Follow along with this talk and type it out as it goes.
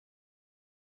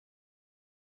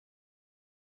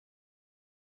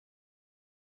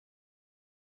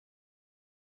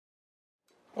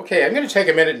Okay, I'm going to take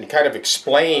a minute and kind of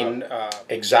explain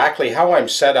exactly how I'm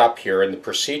set up here and the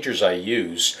procedures I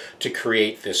use to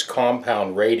create this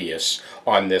compound radius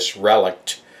on this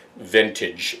relict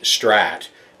vintage Strat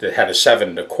that had a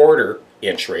 7¼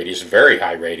 inch radius, very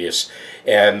high radius,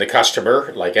 and the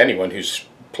customer, like anyone who's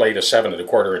played a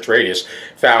 7¼ inch radius,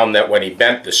 found that when he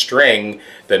bent the string,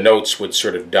 the notes would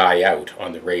sort of die out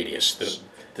on the radius.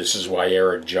 This is why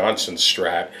Eric Johnson's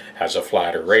Strat has a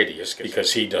flatter radius,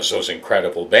 because he does those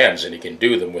incredible bends and he can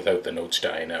do them without the notes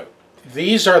dying out.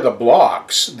 These are the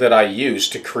blocks that I use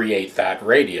to create that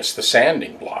radius, the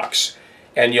sanding blocks,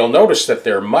 and you'll notice that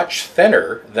they're much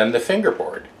thinner than the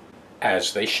fingerboard,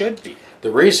 as they should be.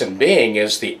 The reason being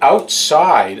is the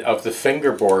outside of the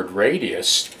fingerboard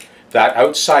radius, that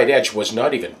outside edge was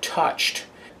not even touched.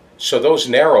 So those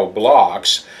narrow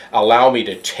blocks allow me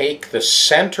to take the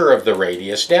center of the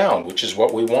radius down, which is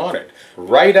what we wanted.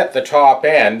 Right at the top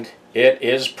end, it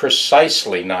is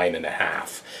precisely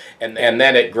 9½. And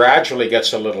then it gradually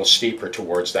gets a little steeper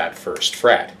towards that first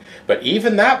fret. But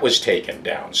even that was taken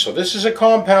down. So this is a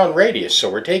compound radius, so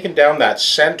we're taking down that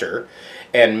center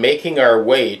and making our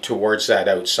way towards that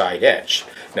outside edge.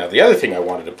 Now the other thing I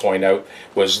wanted to point out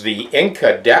was the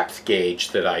Inca depth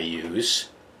gauge that I use.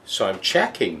 So I'm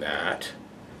checking that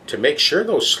to make sure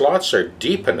those slots are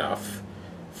deep enough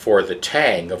for the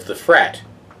tang of the fret,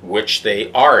 which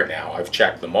they are now. I've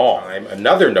checked them all.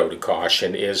 Another note of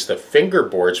caution is the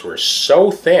fingerboards were so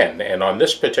thin, and on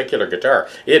this particular guitar,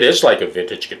 it is like a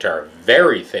vintage guitar,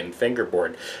 very thin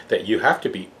fingerboard, that you have to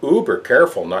be uber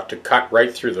careful not to cut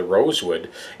right through the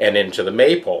rosewood and into the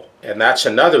maple. And that's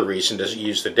another reason to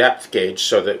use the depth gauge,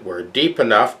 so that we're deep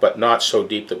enough, but not so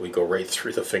deep that we go right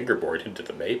through the fingerboard into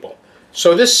the maple.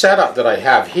 So this setup that I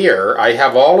have here, I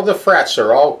have all of the frets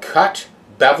are all cut,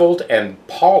 beveled, and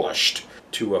polished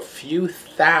to a few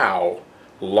thou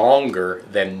longer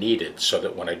than needed, so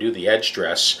that when I do the edge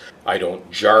dress, I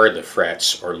don't jar the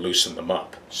frets or loosen them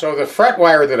up. So the fret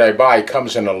wire that I buy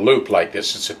comes in a loop like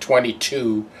this. It's a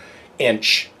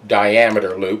 22-inch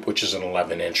diameter loop, which is an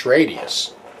 11-inch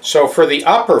radius. So for the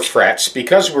upper frets,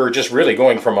 because we're just really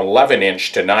going from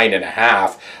 11-inch to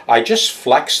 9½, I just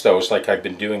flex those like I've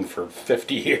been doing for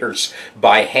 50 years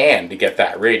by hand to get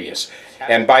that radius.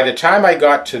 And by the time I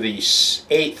got to the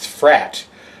 8th fret,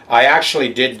 I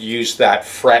actually did use that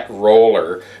fret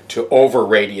roller to over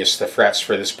radius the frets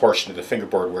for this portion of the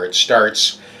fingerboard, where it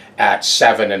starts at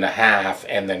 7½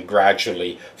 and then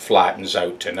gradually flattens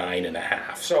out to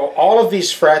 9½. So all of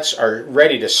these frets are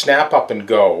ready to snap up and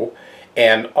go.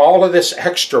 And all of this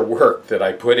extra work that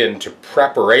I put into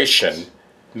preparation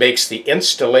makes the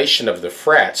installation of the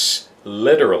frets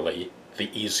literally the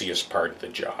easiest part of the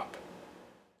job.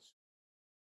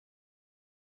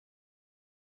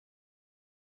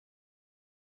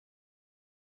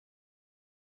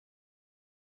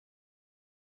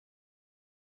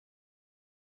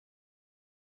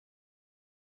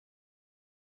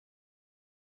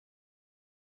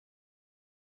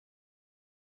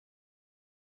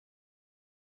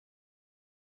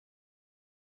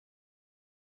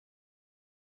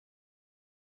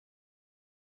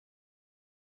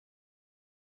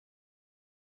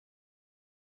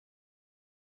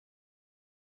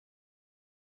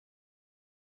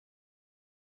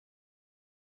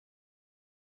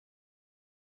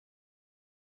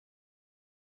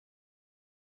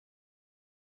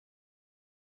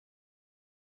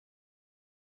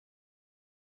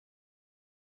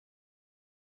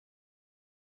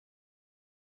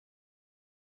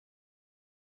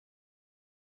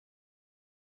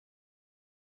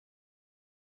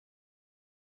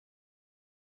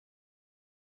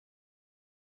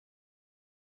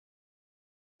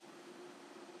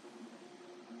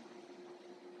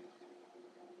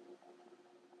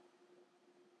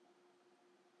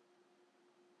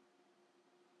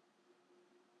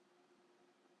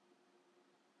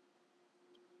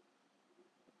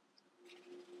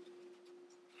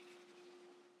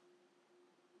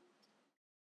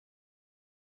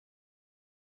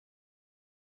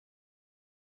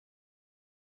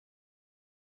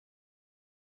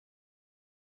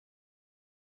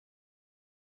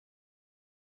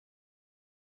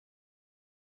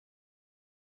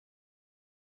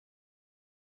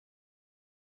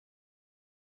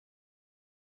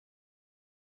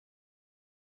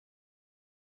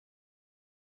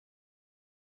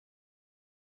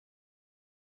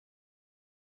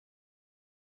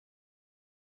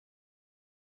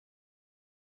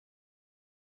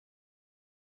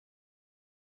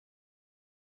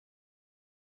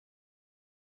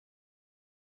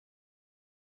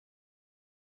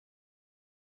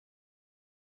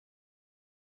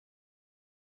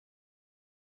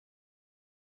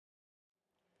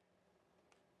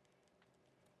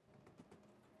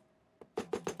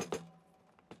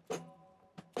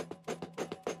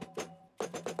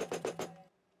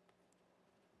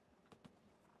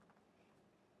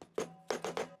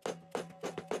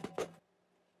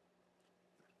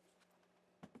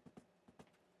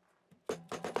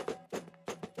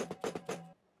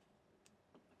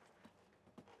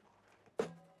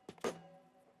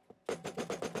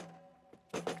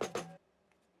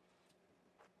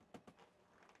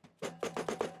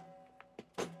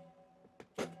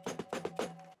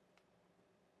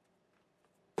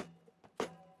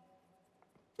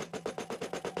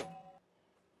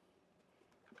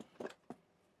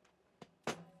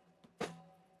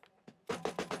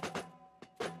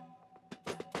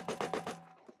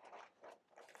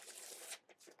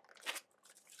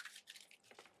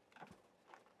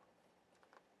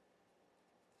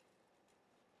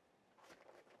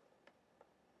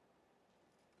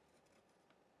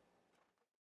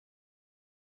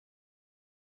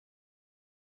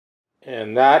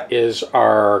 And that is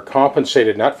our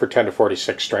compensated nut for 10 to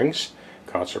 46 strings,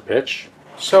 concert pitch.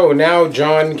 So now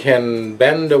John can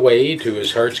bend away to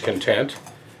his heart's content.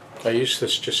 I use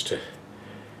this just to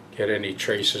get any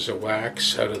traces of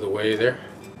wax out of the way there.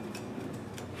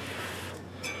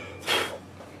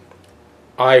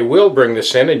 I will bring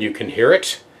this in and you can hear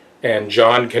it. And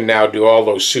John can now do all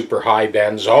those super high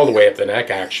bends all the way up the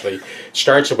neck actually.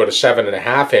 Starts about a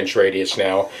 7.5 inch radius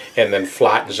now and then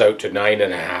flattens out to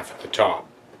 9.5 at the top.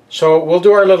 So we'll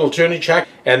do our little tuning check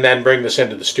and then bring this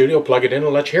into the studio, plug it in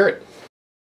and let's hear it.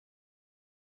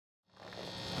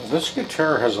 This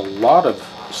guitar has a lot of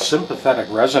sympathetic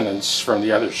resonance from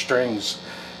the other strings.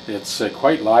 It's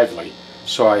quite lively.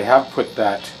 So I have put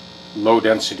that low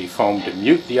density foam to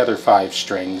mute the other 5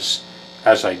 strings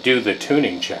as I do the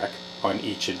tuning check on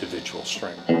each individual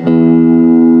string.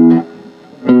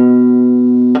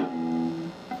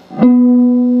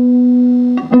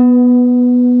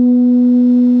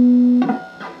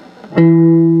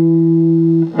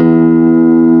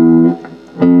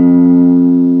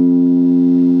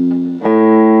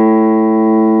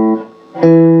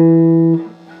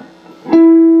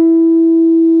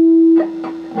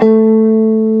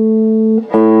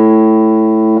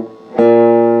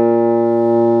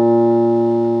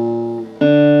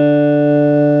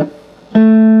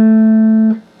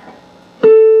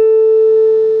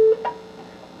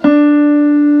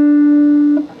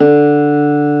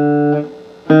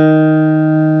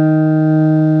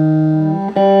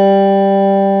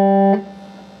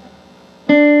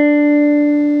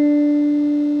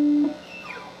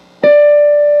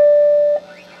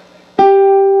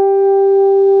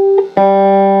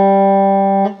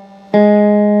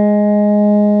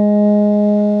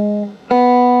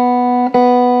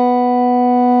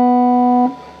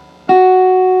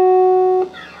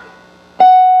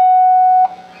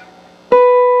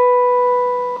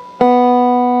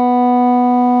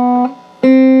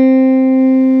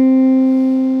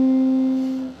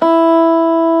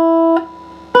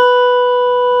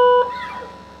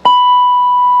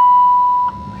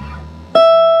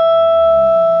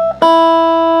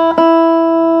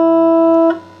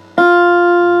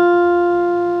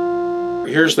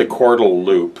 Here's the chordal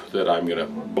loop that I'm going to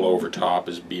blow over top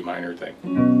as B minor thing.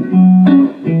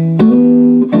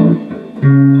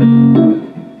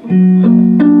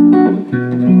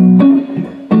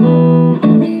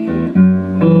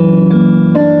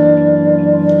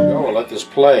 So we'll let this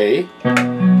play.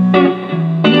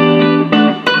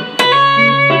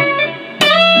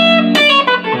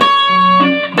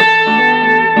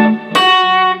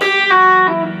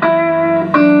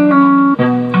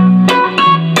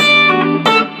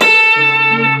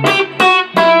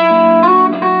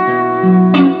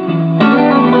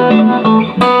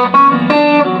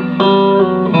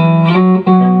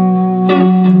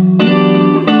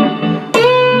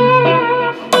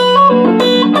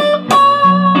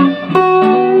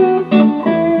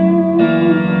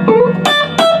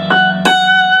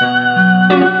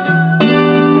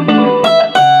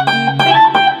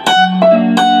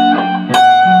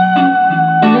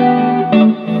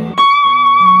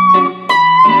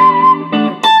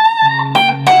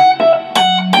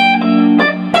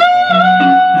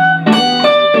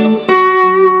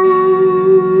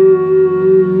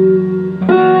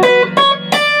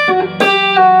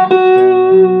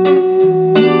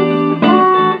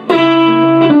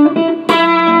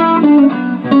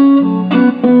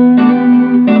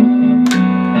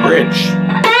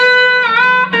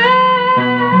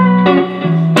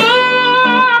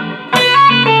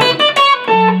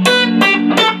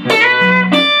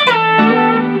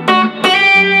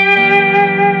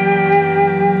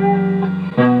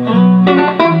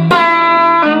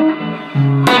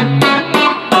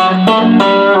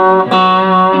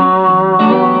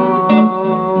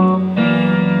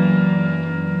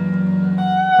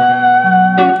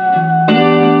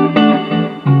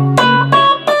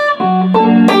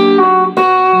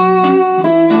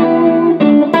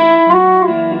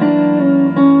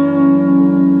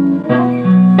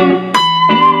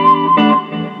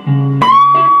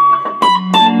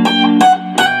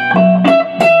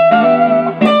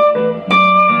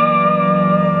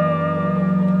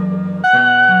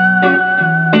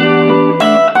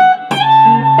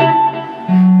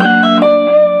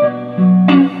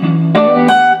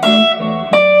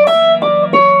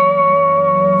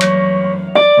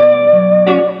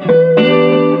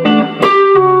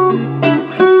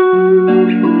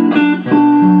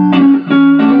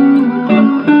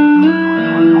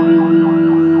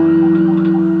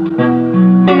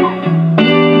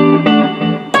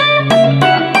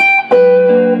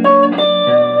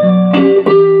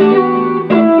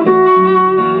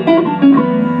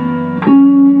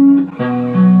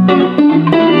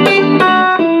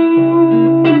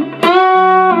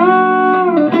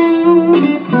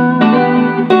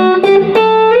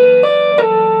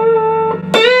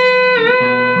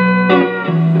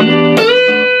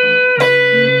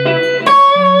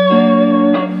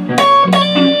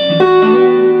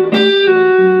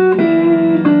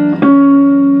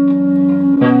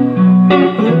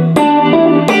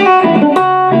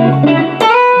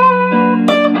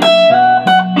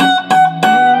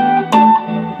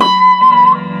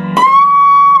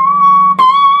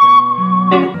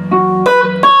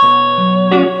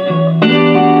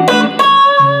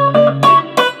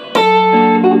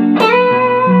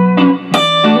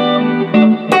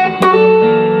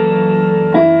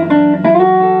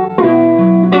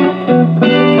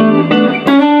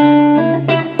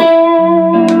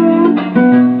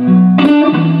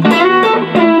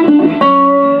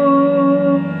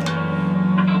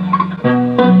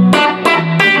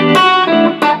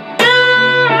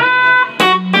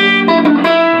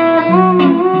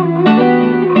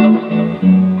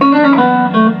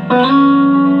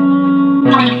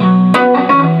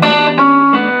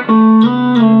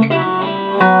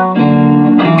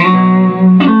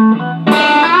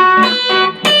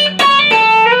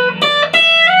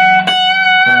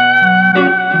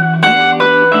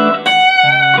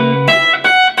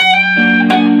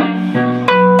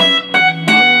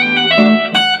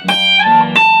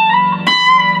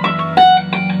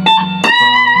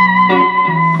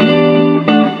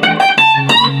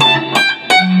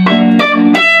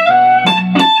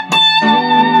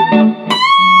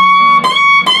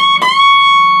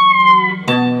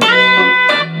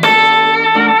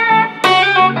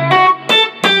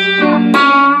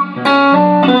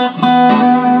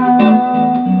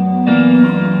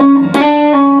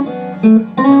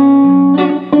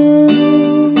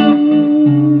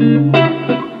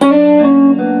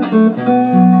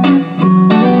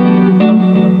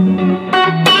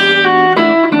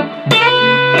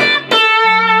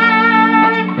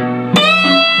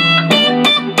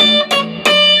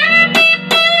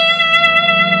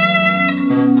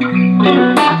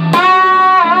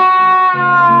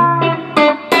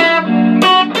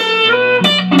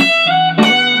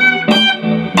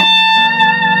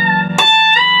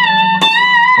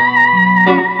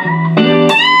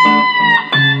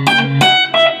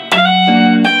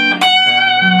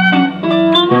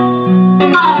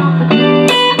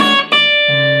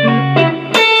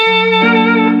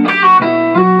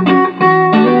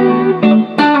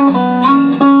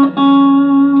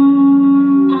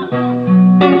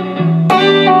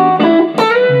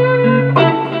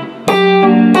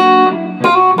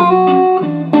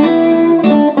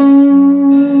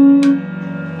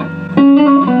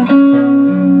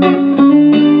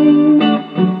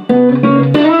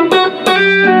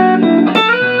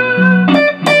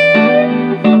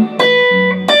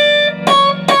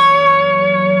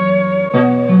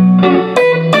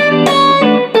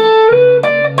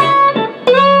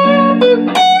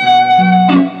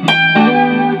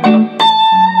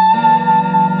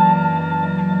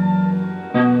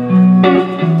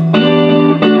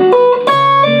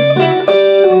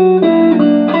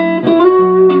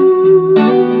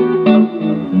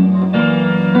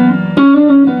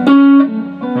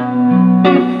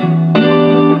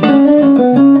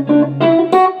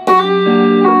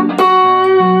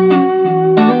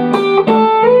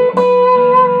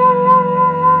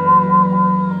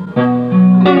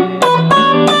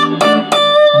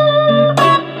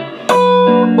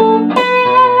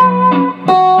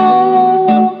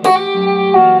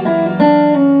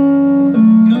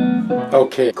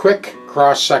 Okay, quick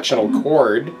cross-sectional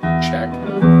chord check.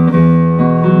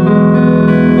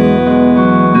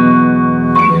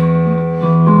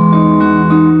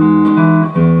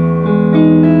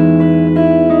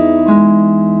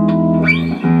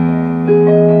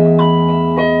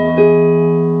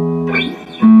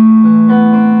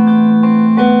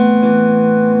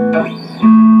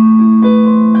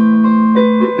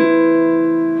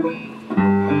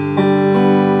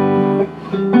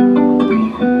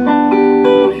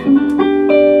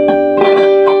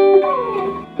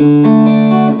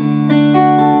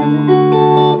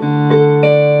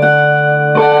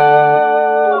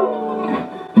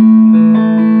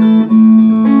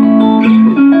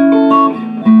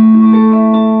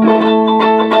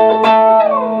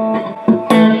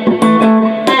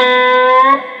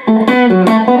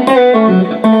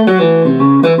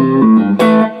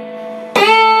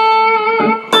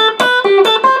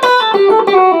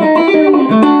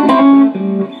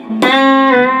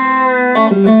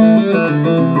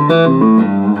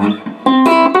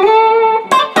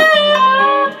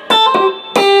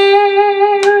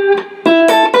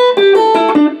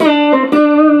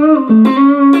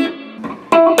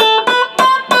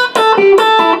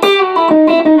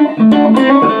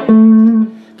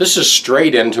 This is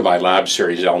straight into my Lab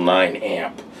Series L9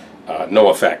 amp, no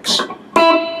effects.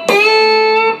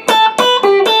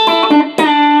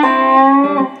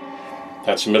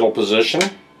 That's middle position,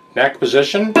 neck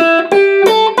position.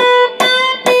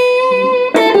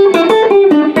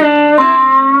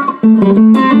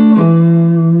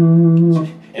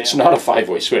 It's not a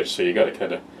 5-way switch, so you got to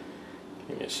kind of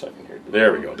give me a second here.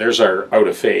 There we go. There's our out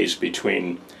of phase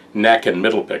between neck and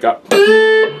middle pickup.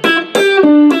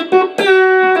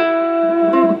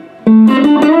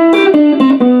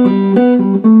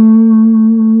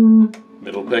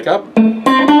 Middle pickup.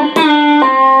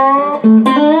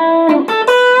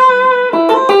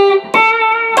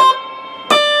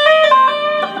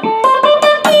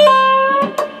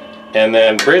 And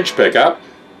then bridge pickup.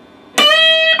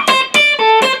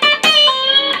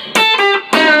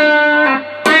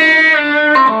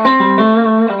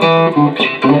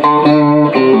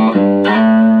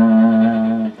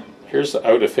 Here's the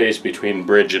out of phase between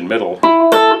bridge and middle.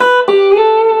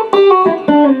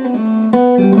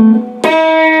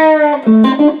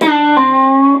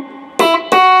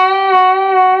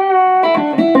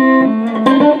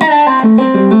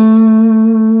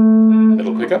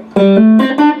 Middle pickup.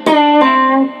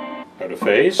 Out of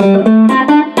phase.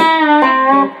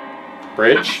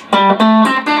 Bridge.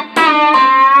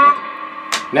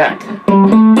 Neck.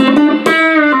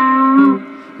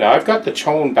 Now I've got the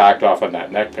tone backed off on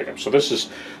that neck pickup, so this is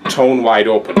tone wide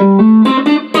open.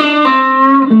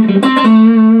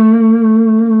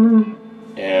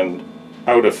 And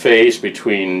out of phase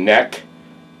between neck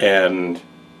and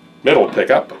middle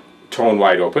pickup, tone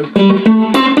wide open.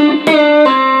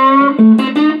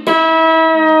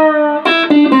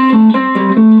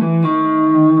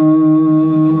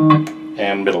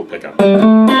 and middle pickup.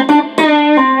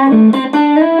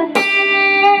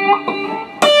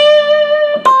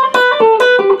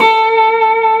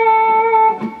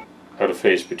 Out of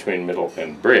phase between middle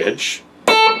and bridge.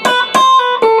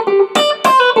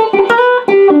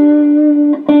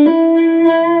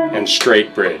 And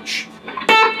straight bridge.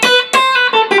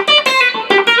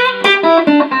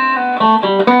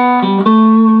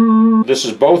 This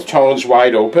is both tones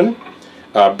wide open.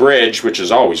 Bridge, which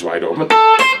is always wide open.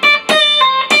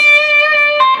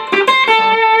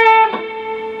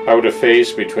 Out of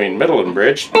phase between middle and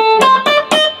bridge.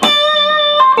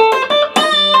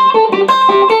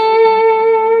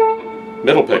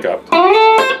 Middle pickup.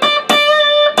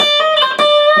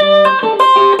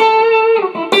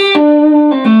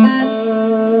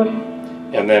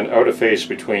 And then out of phase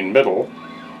between middle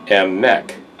and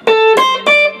neck.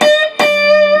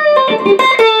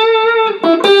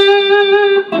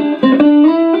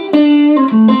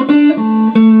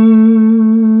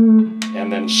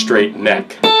 And then straight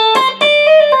neck.